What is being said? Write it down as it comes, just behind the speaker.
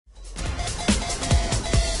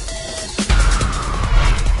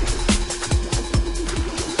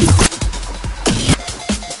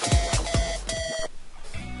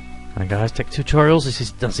guys, tech tutorials, this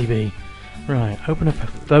is Dazzy B. Right, open up a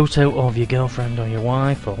photo of your girlfriend or your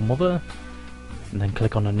wife or mother and then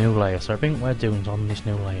click on a new layer. So everything we're doing is on this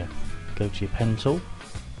new layer. Go to your pen tool,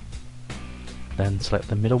 then select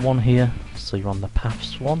the middle one here, so you're on the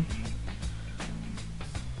paths one,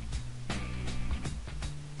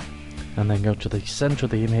 and then go to the center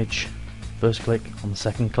of the image, first click, on the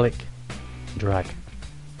second click, drag.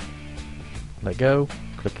 Let go,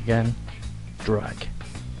 click again, drag.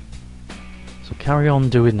 So carry on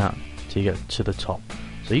doing that till you get to the top.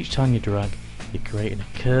 So each time you drag, you're creating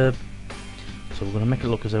a curve. So we're going to make it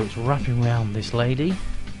look as though it's wrapping around this lady,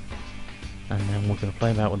 and then we're going to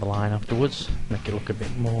play about with the line afterwards, make it look a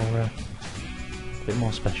bit more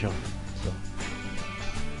special. So.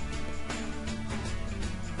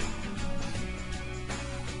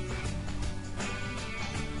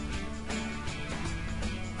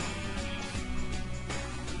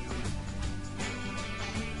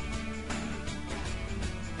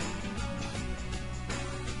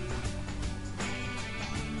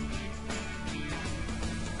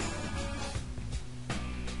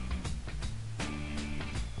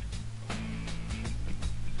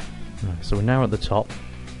 So we're now at the top.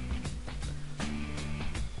 So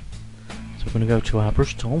we're going to go to our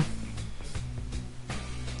brush tool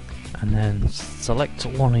and then select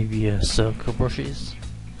one of your circle brushes.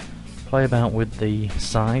 Play about with the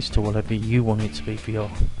size to whatever you want it to be for your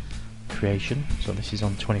creation. So this is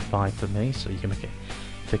on 25 for me, so you can make it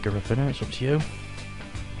thicker or thinner, it's up to you.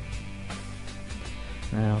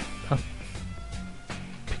 Now,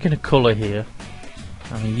 picking a colour here,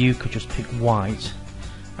 I mean, you could just pick white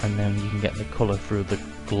and then you can get the colour through the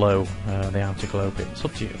glow, the outer glow bit. It's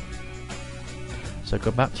up to you. So go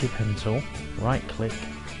back to your pen tool, right click,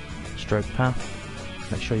 stroke path,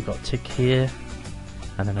 make sure you've got a tick here,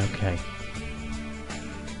 and then OK.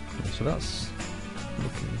 So that's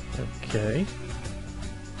looking okay.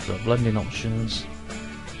 So blending options, so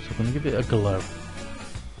I'm going to give it a glow.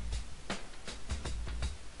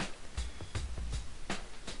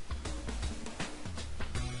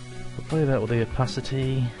 Play that with the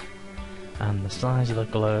opacity and the size of the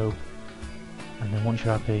glow, and then once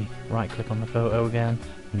you're happy, right click on the photo again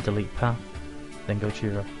and delete path, then go to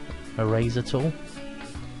your eraser tool,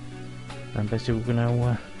 and basically we're going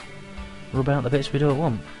to rub out the bits we don't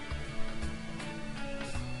want.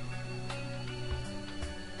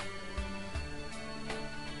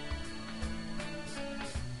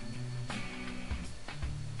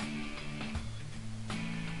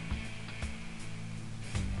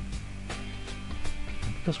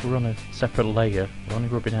 Because we're on a separate layer, we're only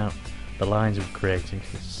rubbing out the lines we're creating,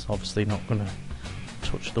 because it's obviously not going to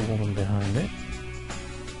touch the woman behind it.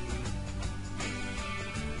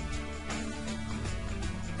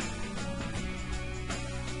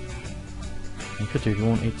 You could do, if you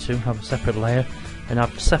wanted to, have a separate layer and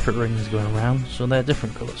have separate rings going around, so they're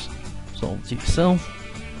different colours. So up to yourself.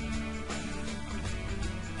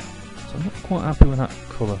 So I'm not quite happy with that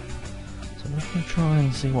colour, so I'm just going to try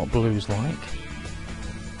and see what blue's like.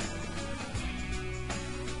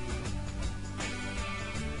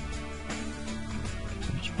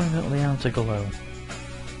 Find out the outer glow.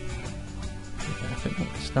 I think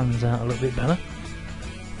that stands out a little bit better.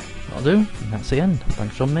 That'll do, and that's the end.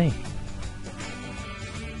 Thanks from me.